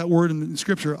important we see that word in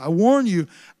Scripture. I warn you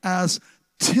as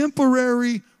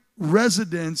temporary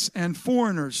residents and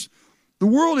foreigners. The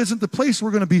world isn't the place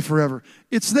we're going to be forever.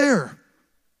 It's there.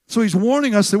 So he's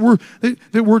warning us that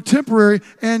we're temporary,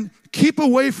 and keep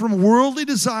away from worldly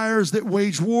desires that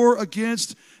wage war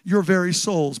against your very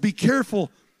souls. Be careful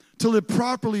to live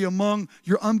properly among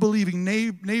your unbelieving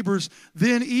neighbors.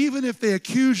 Then even if they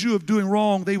accuse you of doing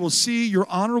wrong, they will see your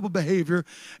honorable behavior,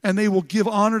 and they will give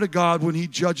honor to God when He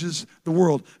judges the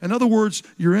world. In other words,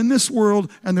 you're in this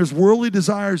world, and there's worldly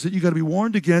desires that you got to be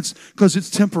warned against because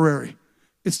it's temporary.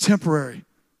 It's temporary.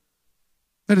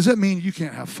 Now, does that mean you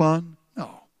can't have fun? No.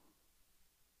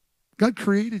 God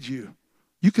created you.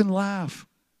 You can laugh,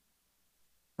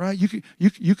 right? You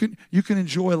can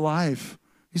enjoy life.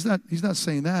 He's not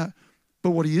saying that.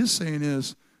 But what he is saying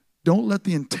is, don't let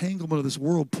the entanglement of this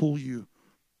world pull you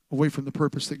away from the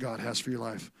purpose that God has for your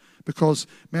life. Because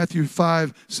Matthew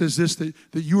 5 says this, that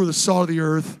you are the salt of the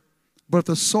earth. But if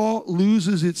the salt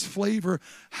loses its flavor,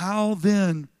 how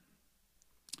then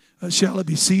shall it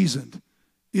be seasoned?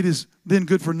 It is then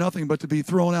good for nothing but to be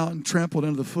thrown out and trampled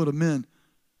under the foot of men.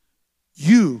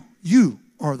 You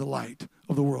are the light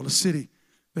of the world. A city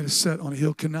that is set on a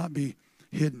hill cannot be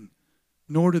hidden.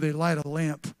 Nor do they light a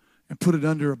lamp and put it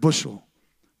under a bushel,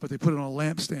 but they put it on a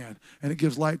lampstand, and it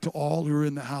gives light to all who are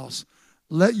in the house.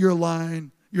 Let your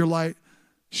light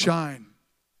shine,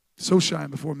 so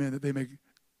shine before men that they may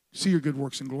see your good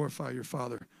works and glorify your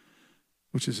Father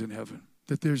which is in heaven.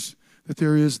 That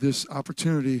there is this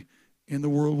opportunity in the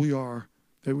world we are,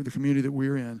 the community that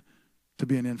we're in, to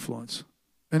be an influence.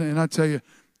 And I tell you,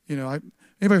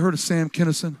 anybody heard of Sam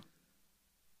Kinison?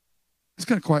 He's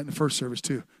kind of quiet in the first service,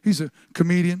 too. He's a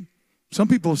comedian. Some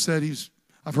people have said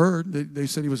I've heard, they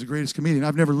said he was the greatest comedian.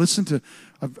 I've never listened to,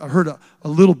 I've heard a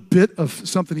little bit of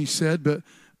something he said,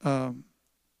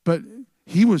 but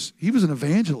he was an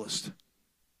evangelist.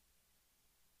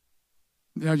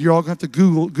 Now, you're all going to have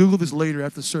to Google this later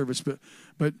after the service, but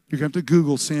you're going to have to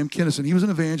Google Sam Kinison. He was an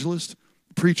evangelist,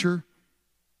 preacher,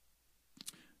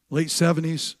 late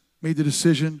 70s, made the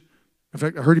decision. In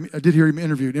fact, I did hear him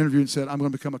interviewed and said, I'm going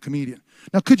to become a comedian.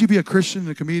 Now, could you be a Christian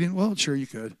and a comedian? Well, sure you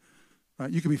could. Right?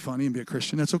 You could be funny and be a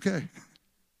Christian. That's okay.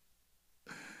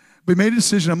 But he made a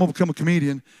decision, I'm going to become a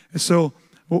comedian. And so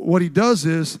what he does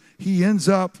is he ends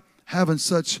up having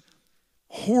such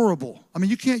horrible,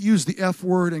 you can't use the F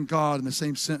word and God in the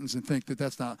same sentence and think that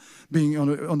that's not being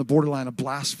on the borderline of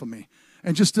blasphemy.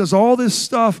 And just does all this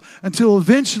stuff until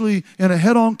eventually, in a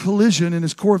head-on collision in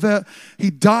his Corvette, he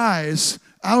dies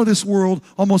out of this world,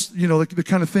 almost, the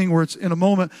kind of thing where it's in a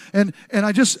moment. And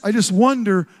I just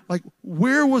wonder,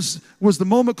 where was the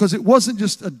moment? Because it wasn't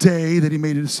just a day that he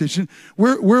made a decision.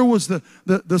 Where was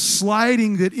the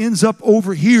sliding that ends up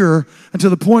over here and to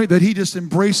the point that he just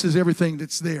embraces everything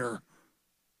that's there?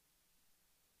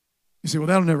 You say, well,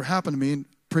 that'll never happen to me, and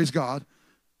praise God.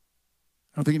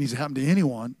 I don't think it needs to happen to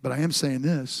anyone, but I am saying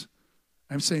this.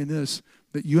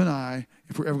 That you and I,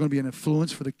 if we're ever going to be an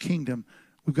influence for the kingdom,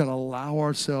 we've got to allow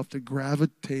ourselves to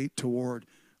gravitate toward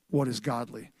what is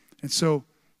godly. And so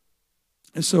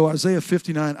Isaiah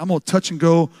 59, I'm going to touch and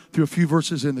go through a few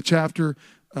verses in the chapter.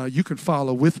 You can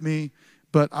follow with me.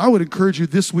 But I would encourage you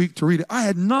this week to read it. I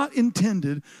had not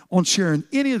intended on sharing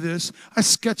any of this. I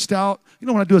sketched out. You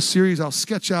know, when I do a series, I'll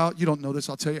sketch out. You don't know this,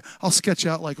 I'll tell you. I'll sketch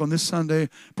out, like on this Sunday,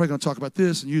 probably going to talk about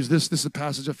this and use this. This is a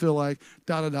passage I feel like,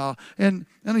 da-da-da. And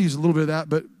I use a little bit of that,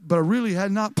 but I really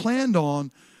had not planned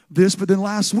on this. But then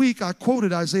last week, I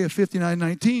quoted Isaiah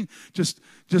 59:19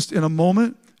 just in a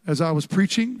moment as I was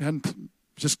preaching, and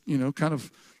just, you know, kind of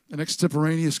an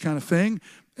extemporaneous kind of thing.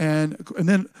 And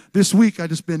then this week, I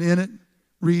just been in it,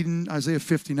 reading Isaiah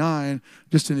 59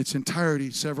 just in its entirety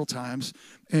several times.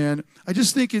 And I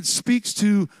just think it speaks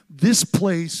to this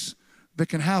place that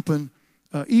can happen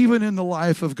even in the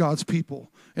life of God's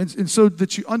people. And so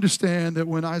that you understand that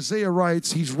when Isaiah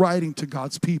writes, he's writing to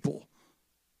God's people.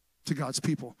 To God's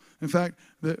people. In fact,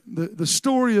 the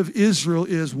story of Israel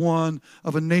is one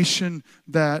of a nation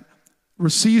that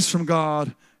receives from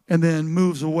God and then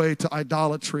moves away to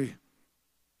idolatry.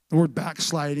 The word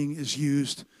backsliding is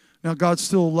used. Now, God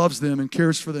still loves them and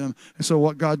cares for them. And so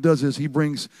what God does is he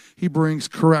brings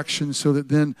correction so that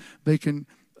then they can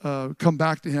come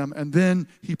back to him. And then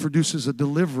he produces a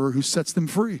deliverer who sets them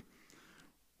free.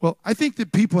 Well, I think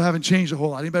that people haven't changed a whole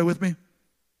lot. Anybody with me?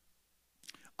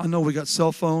 I know we got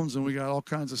cell phones and we got all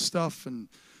kinds of stuff and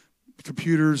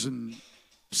computers and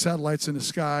satellites in the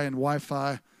sky and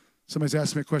Wi-Fi. Somebody's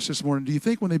asked me a question this morning. Do you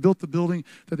think when they built the building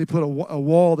that they put a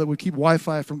wall that would keep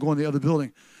Wi-Fi from going to the other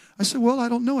building? I said, well, I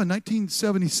don't know. In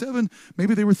 1977,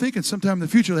 maybe they were thinking sometime in the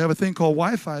future they have a thing called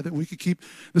Wi-Fi that we could keep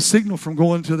the signal from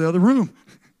going to the other room.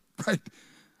 Right?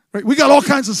 We got all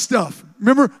kinds of stuff.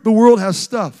 Remember, the world has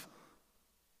stuff.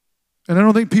 And I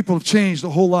don't think people have changed a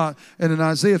whole lot. And in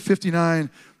Isaiah 59,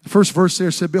 the first verse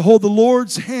there said, behold, the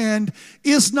Lord's hand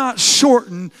is not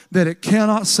shortened that it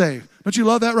cannot save. Don't you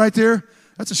love that right there?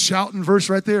 That's a shouting verse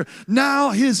right there.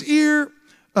 Now his ear,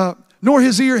 nor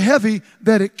his ear heavy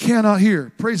that it cannot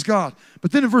hear. Praise God.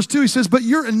 But then in verse 2 he says, but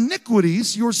your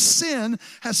iniquities, your sin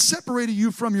has separated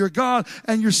you from your God,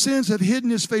 and your sins have hidden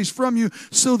his face from you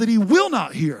so that he will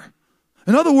not hear.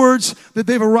 In other words, that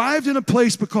they've arrived in a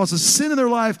place because of sin in their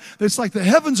life that's like the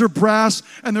heavens are brass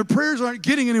and their prayers aren't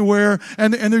getting anywhere,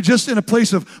 and they're just in a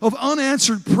place of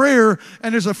unanswered prayer,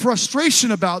 and there's a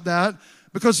frustration about that.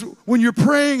 Because when you're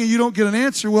praying and you don't get an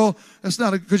answer, well, that's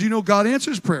not because you know God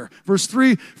answers prayer. Verse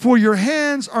 3, for your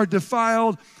hands are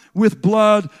defiled with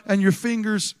blood and your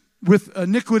fingers with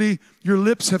iniquity. Your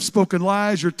lips have spoken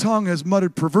lies. Your tongue has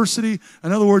muttered perversity.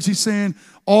 In other words, he's saying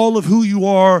all of who you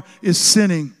are is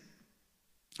sinning.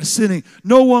 Sinning.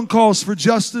 No one calls for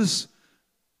justice,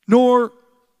 nor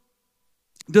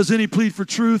does any plead for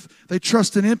truth. They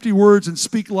trust in empty words and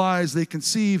speak lies. They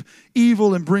conceive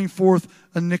evil and bring forth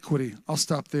iniquity. I'll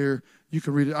stop there. You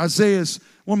can read it. Isaiah is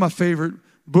one of my favorite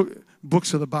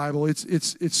books of the Bible.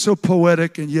 It's so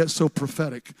poetic and yet so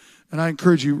prophetic. And I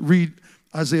encourage you, read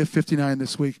Isaiah 59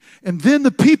 this week. And then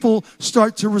the people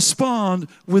start to respond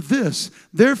with this.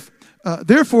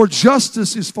 Therefore,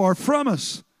 justice is far from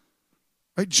us.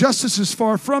 Right? Justice is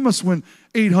far from us when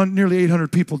nearly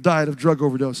 800 people died of drug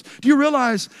overdose. Do you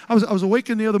realize, I was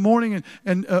awakened the other morning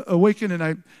and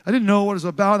I didn't know what it was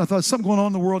about. And I thought, there's something going on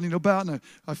in the world, about. And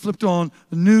I flipped on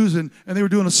the news and they were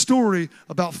doing a story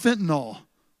about fentanyl.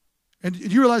 And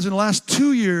you realize in the last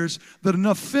 2 years that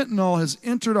enough fentanyl has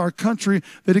entered our country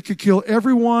that it could kill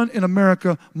everyone in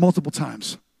America multiple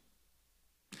times.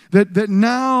 That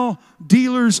now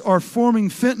dealers are forming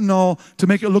fentanyl to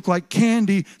make it look like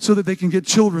candy so that they can get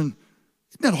children.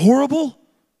 Isn't that horrible?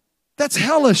 That's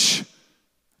hellish,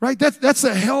 right? That's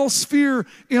a hell sphere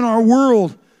in our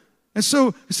world. And so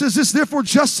it says this, therefore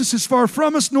justice is far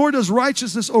from us, nor does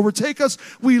righteousness overtake us.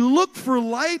 We look for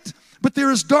light, but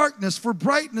there is darkness, for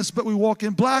brightness, but we walk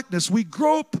in blackness. We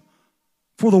grope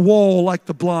for the wall like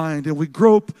the blind, and we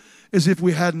grope as if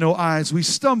we had no eyes. We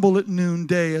stumble at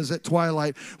noonday as at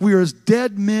twilight. We are as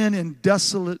dead men in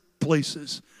desolate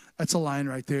places. That's a line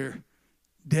right there.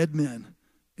 Dead men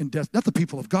in not the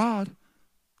people of God.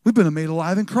 We've been made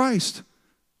alive in Christ.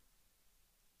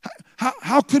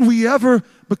 How could we ever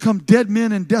become dead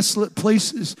men in desolate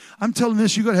places? I'm telling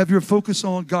this, you got to have your focus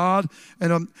on God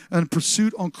and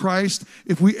pursuit on Christ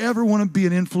if we ever want to be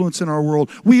an influence in our world.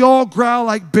 We all growl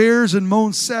like bears and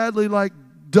moan sadly like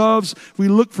doves. We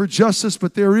look for justice,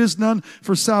 but there is none,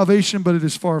 for salvation, but it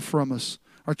is far from us.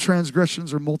 Our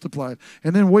transgressions are multiplied.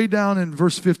 And then way down in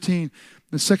verse 15,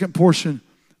 the second portion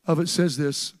of it says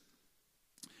this,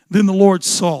 then the Lord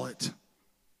saw it,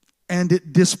 and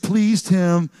it displeased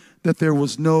him that there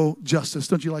was no justice.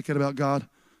 Don't you like that about God?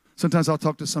 Sometimes I'll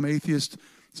talk to some atheist,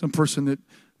 some person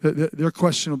that their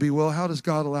question will be, well, how does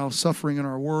God allow suffering in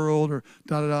our world, or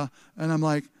da-da-da? And I'm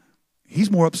like, he's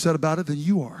more upset about it than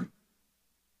you are.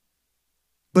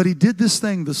 But he did this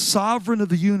thing, the sovereign of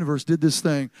the universe did this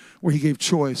thing where he gave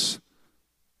choice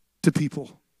to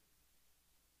people.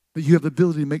 That you have the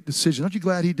ability to make decisions. Aren't you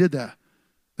glad he did that?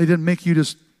 They didn't make you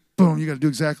just, boom, you got to do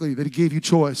exactly, that he gave you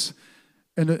choice.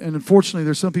 And unfortunately,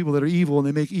 there's some people that are evil and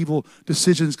they make evil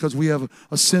decisions because we have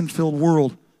a sin-filled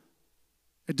world.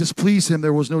 It displeased him.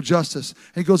 There was no justice.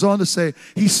 And he goes on to say,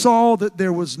 he saw that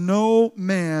there was no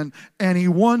man and he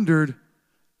wondered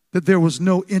that there was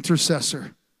no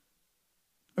intercessor.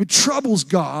 It troubles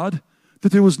God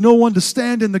that there was no one to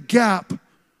stand in the gap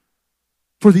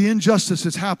for the injustice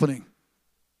that's happening.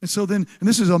 And so then, and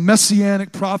this is a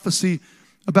messianic prophecy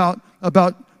about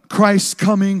Christ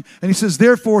coming. And he says,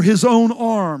 therefore his own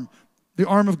arm, the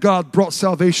arm of God, brought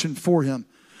salvation for him.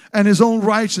 And his own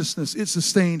righteousness, it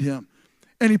sustained him.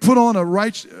 And he put on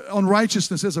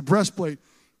righteousness as a breastplate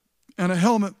and a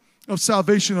helmet of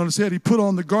salvation on his head. He put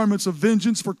on the garments of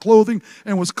vengeance for clothing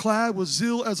and was clad with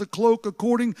zeal as a cloak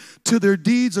according to their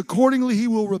deeds. Accordingly, he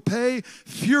will repay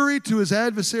fury to his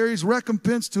adversaries,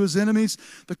 recompense to his enemies.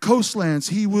 The coastlands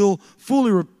he will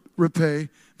fully repay.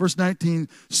 Verse 19,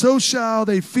 so shall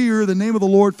they fear the name of the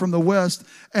Lord from the west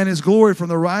and his glory from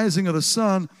the rising of the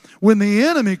sun. When the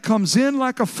enemy comes in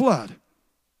like a flood,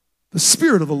 the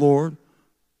Spirit of the Lord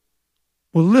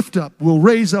will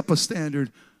raise up a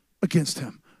standard against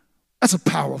him. That's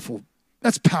powerful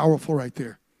right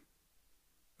there.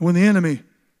 When the enemy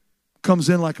comes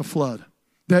in like a flood,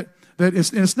 and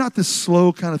it's not this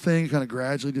slow kind of thing, kind of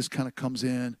gradually just kind of comes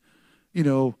in, you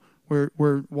know,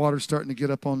 where water's starting to get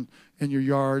up in your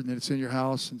yard and it's in your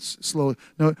house and slowly.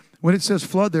 No, when it says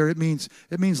flood there, it means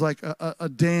like a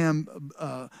dam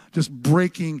just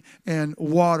breaking and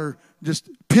water just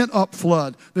pent up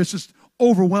flood. There's just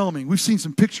overwhelming. We've seen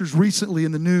some pictures recently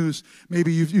in the news.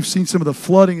 Maybe you've seen some of the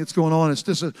flooding that's going on. It's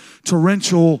just a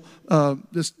torrential,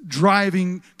 just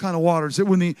driving kind of waters. That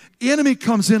when the enemy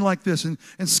comes in like this, and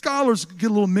scholars get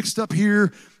a little mixed up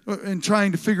here in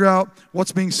trying to figure out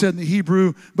what's being said in the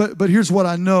Hebrew. But here's what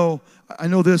I know. I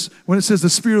know this. When it says the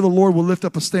Spirit of the Lord will lift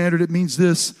up a standard, it means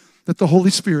this, that the Holy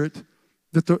Spirit,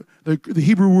 that the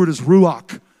Hebrew word is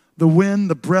ruach, the wind,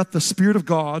 the breath, the Spirit of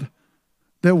God,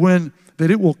 that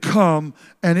it will come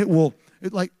and it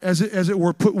like as it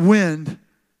were put wind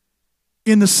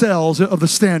in the sails of the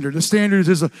standard. The standard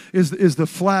is the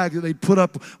flag that they put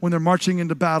up when they're marching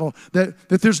into battle. That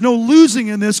there's no losing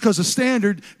in this because the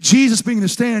standard, Jesus being the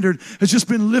standard, has just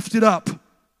been lifted up.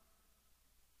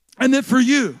 And that for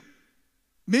you,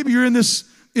 maybe you're in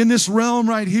this realm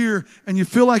right here and you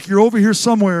feel like you're over here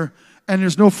somewhere and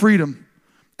there's no freedom.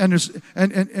 And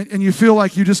you feel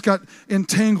like you just got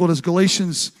entangled, as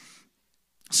Galatians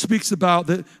speaks about,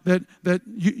 that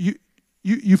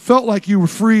you felt like you were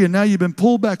free and now you've been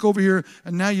pulled back over here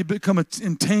and now you become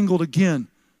entangled again.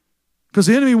 Because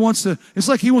the enemy it's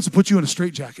like he wants to put you in a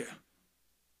straitjacket.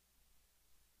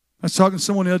 I was talking to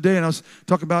someone the other day and I was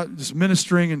talking about just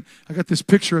ministering, and I got this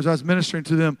picture as I was ministering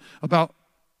to them about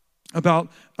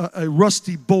a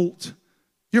rusty bolt.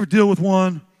 You ever deal with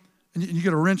one and you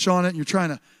get a wrench on it and you're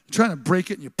trying to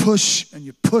break it and you push and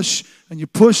you push and you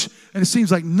push and it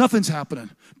seems like nothing's happening.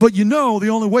 But you know the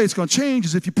only way it's going to change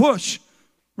is if you push,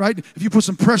 right? If you put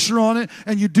some pressure on it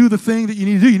and you do the thing that you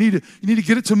need to do, you need to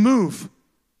get it to move.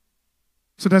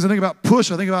 Sometimes I think about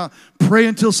push. I think about pray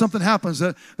until something happens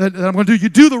that I'm going to do. You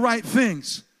do the right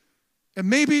things. And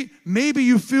maybe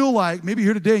you feel like, maybe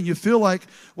you're here today and you feel like,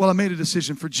 well, I made a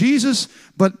decision for Jesus,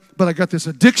 but I got this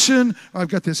addiction, or I've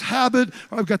got this habit,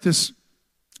 or I've got this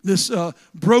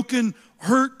broken,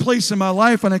 hurt place in my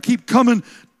life, and I keep coming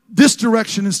this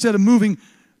direction instead of moving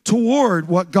toward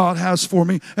what God has for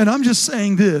me. And I'm just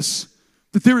saying this,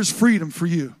 that there is freedom for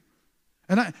you.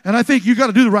 And I think you got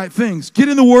to do the right things. Get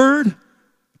in the Word,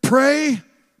 pray.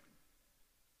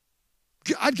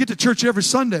 I'd get to church every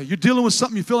Sunday. You're dealing with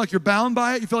something, you feel like you're bound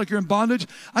by it, you feel like you're in bondage.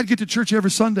 I'd get to church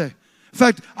every Sunday. In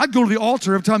fact, I'd go to the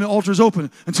altar every time the altar is open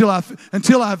until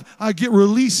I get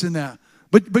release in that.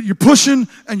 But you're pushing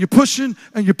and you're pushing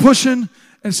and you're pushing,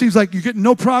 and it seems like you're getting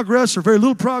no progress or very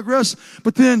little progress.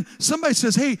 But then somebody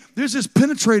says, hey, there's this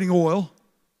penetrating oil,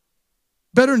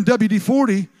 better than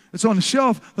WD-40, it's on the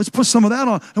shelf. Let's put some of that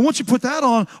on. And once you put that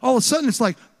on, all of a sudden it's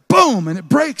like, boom, and it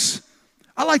breaks.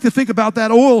 I like to think about that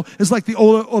oil as like the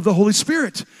oil of the Holy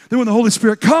Spirit. That when the Holy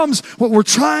Spirit comes, what we're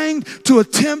trying to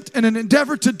attempt and an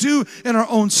endeavor to do in our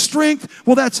own strength,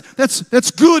 well,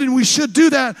 that's good and we should do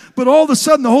that. But all of a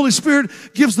sudden, the Holy Spirit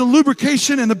gives the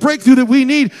lubrication and the breakthrough that we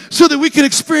need so that we can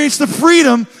experience the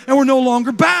freedom and we're no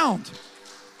longer bound.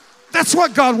 That's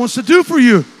what God wants to do for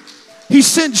you. He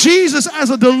sent Jesus as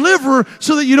a deliverer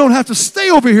so that you don't have to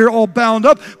stay over here all bound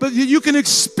up, but you can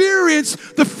experience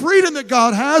the freedom that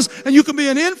God has, and you can be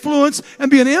an influence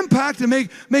and be an impact and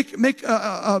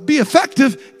be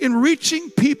effective in reaching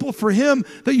people for Him,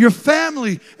 that your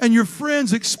family and your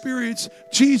friends experience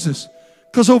Jesus.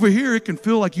 Because over here, it can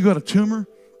feel like you got a tumor.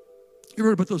 You ever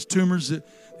heard about those tumors that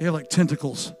they have like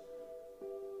tentacles?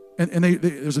 And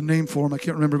there's a name for them, I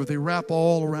can't remember, but they wrap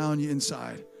all around you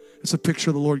inside. It's a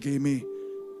picture the Lord gave me.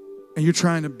 And you're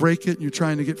trying to break it, and you're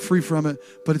trying to get free from it,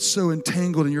 but it's so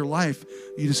entangled in your life,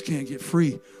 you just can't get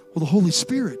free. Well, the Holy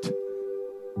Spirit,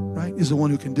 right, is the one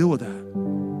who can deal with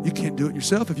that. You can't do it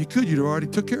yourself. If you could, you'd already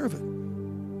took care of it.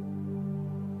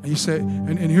 And you say,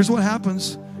 and here's what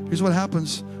happens. Here's what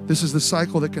happens. This is the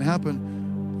cycle that can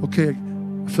happen. Okay,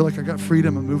 I feel like I got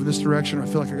freedom. I'm moving this direction. Or I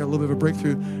feel like I got a little bit of a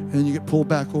breakthrough. And then you get pulled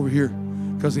back over here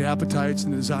because the appetites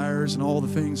and the desires and all the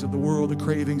things of the world, the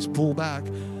cravings, pull back.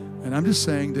 And I'm just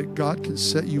saying that God can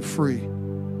set you free.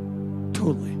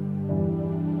 Totally.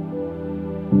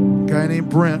 A guy named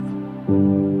Brent.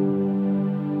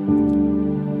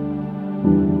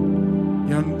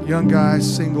 Young guy,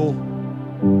 single.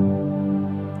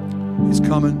 He's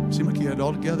coming. Seemed like he had it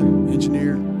all together.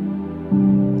 Engineer.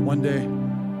 One day,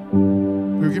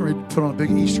 we were getting ready to put on a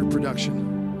big Easter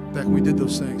production back when we did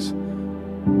those things.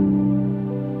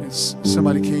 And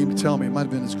somebody came to tell me, it might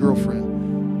have been his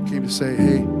girlfriend, came to say,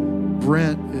 hey,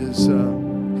 Brent is,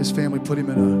 his family put him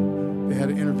in they had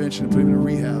an intervention and put him in a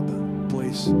rehab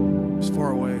place. It was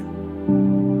far away.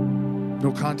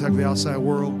 No contact with the outside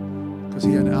world because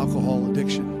he had an alcohol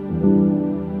addiction.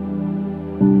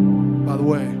 By the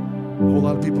way, a whole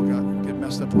lot of people get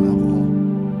messed up on alcohol.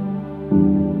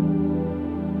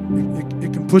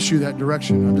 It can push you that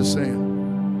direction. I'm just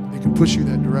saying. It can push you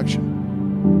that direction.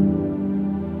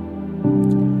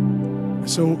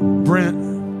 So Brent,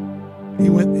 he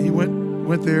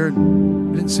went there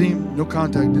and didn't seem, no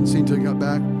contact, didn't seem until he got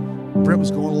back. Brent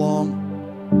was going along,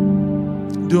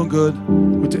 doing good,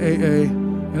 went to AA.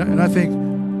 And I think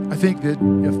that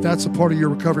if that's a part of your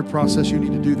recovery process, you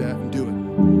need to do that and do it.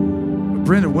 But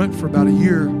Brendan went for about a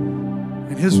year,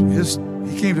 and he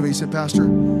came to me, he said, Pastor,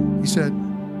 he said,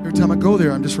 every time I go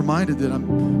there, I'm just reminded that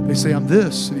they say I'm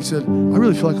this. And he said, I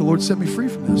really feel like the Lord set me free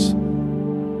from this.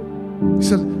 He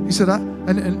said,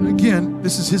 and again,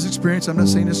 this is his experience. I'm not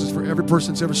saying this is for every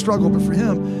person that's ever struggled, but for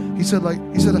him, he said, I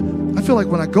feel like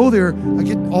when I go there, I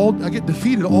get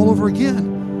defeated all over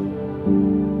again.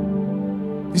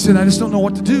 He said, I just don't know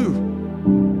what to do.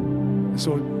 And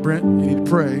so, Brent, you need to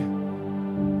pray. You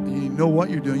need to know what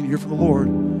you're doing. You need to hear from the Lord.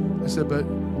 I said, but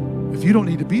if you don't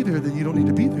need to be there, then you don't need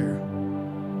to be there.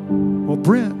 Well,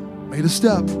 Brent made a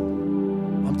step.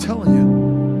 I'm telling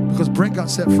you, because Brent got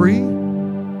set free.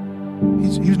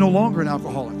 He's no longer an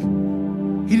alcoholic.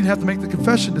 He didn't have to make the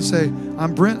confession to say,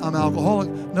 I'm Brent, I'm an alcoholic.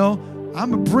 No,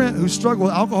 I'm a Brent who struggled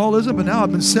with alcoholism, but now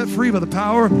I've been set free by the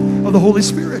power of the Holy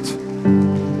Spirit.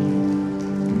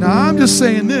 Now, I'm just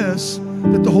saying this,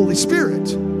 that the Holy Spirit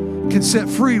can set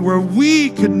free where we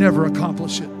could never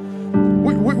accomplish it.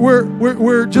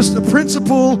 We're just a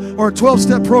principle or a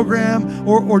 12-step program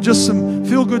or just some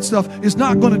feel-good stuff is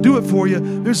not going to do it for you.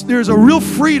 There's a real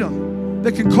freedom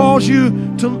that can cause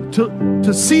you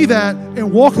to see that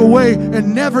and walk away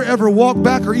and never, ever walk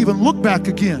back or even look back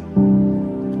again.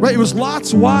 Right? It was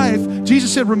Lot's wife.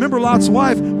 Jesus said, remember Lot's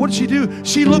wife. What did she do?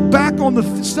 She looked back on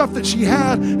the stuff that she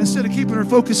had instead of keeping her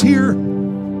focus here.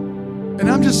 And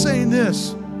I'm just saying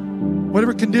this.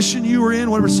 Whatever condition you are in,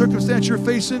 whatever circumstance you're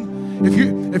facing,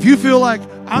 if you feel like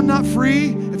I'm not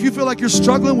free, if you feel like you're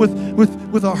struggling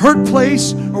with a hurt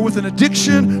place or with an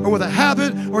addiction or with a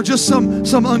habit or just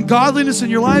some ungodliness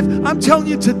in your life, I'm telling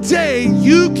you today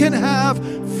you can have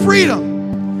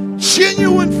freedom.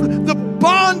 Genuine, the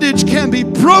bondage can be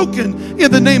broken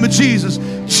in the name of Jesus.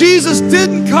 Jesus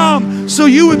didn't come so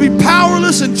you would be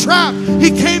powerless and trapped.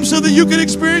 He came so that you could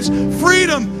experience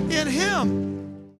freedom in Him.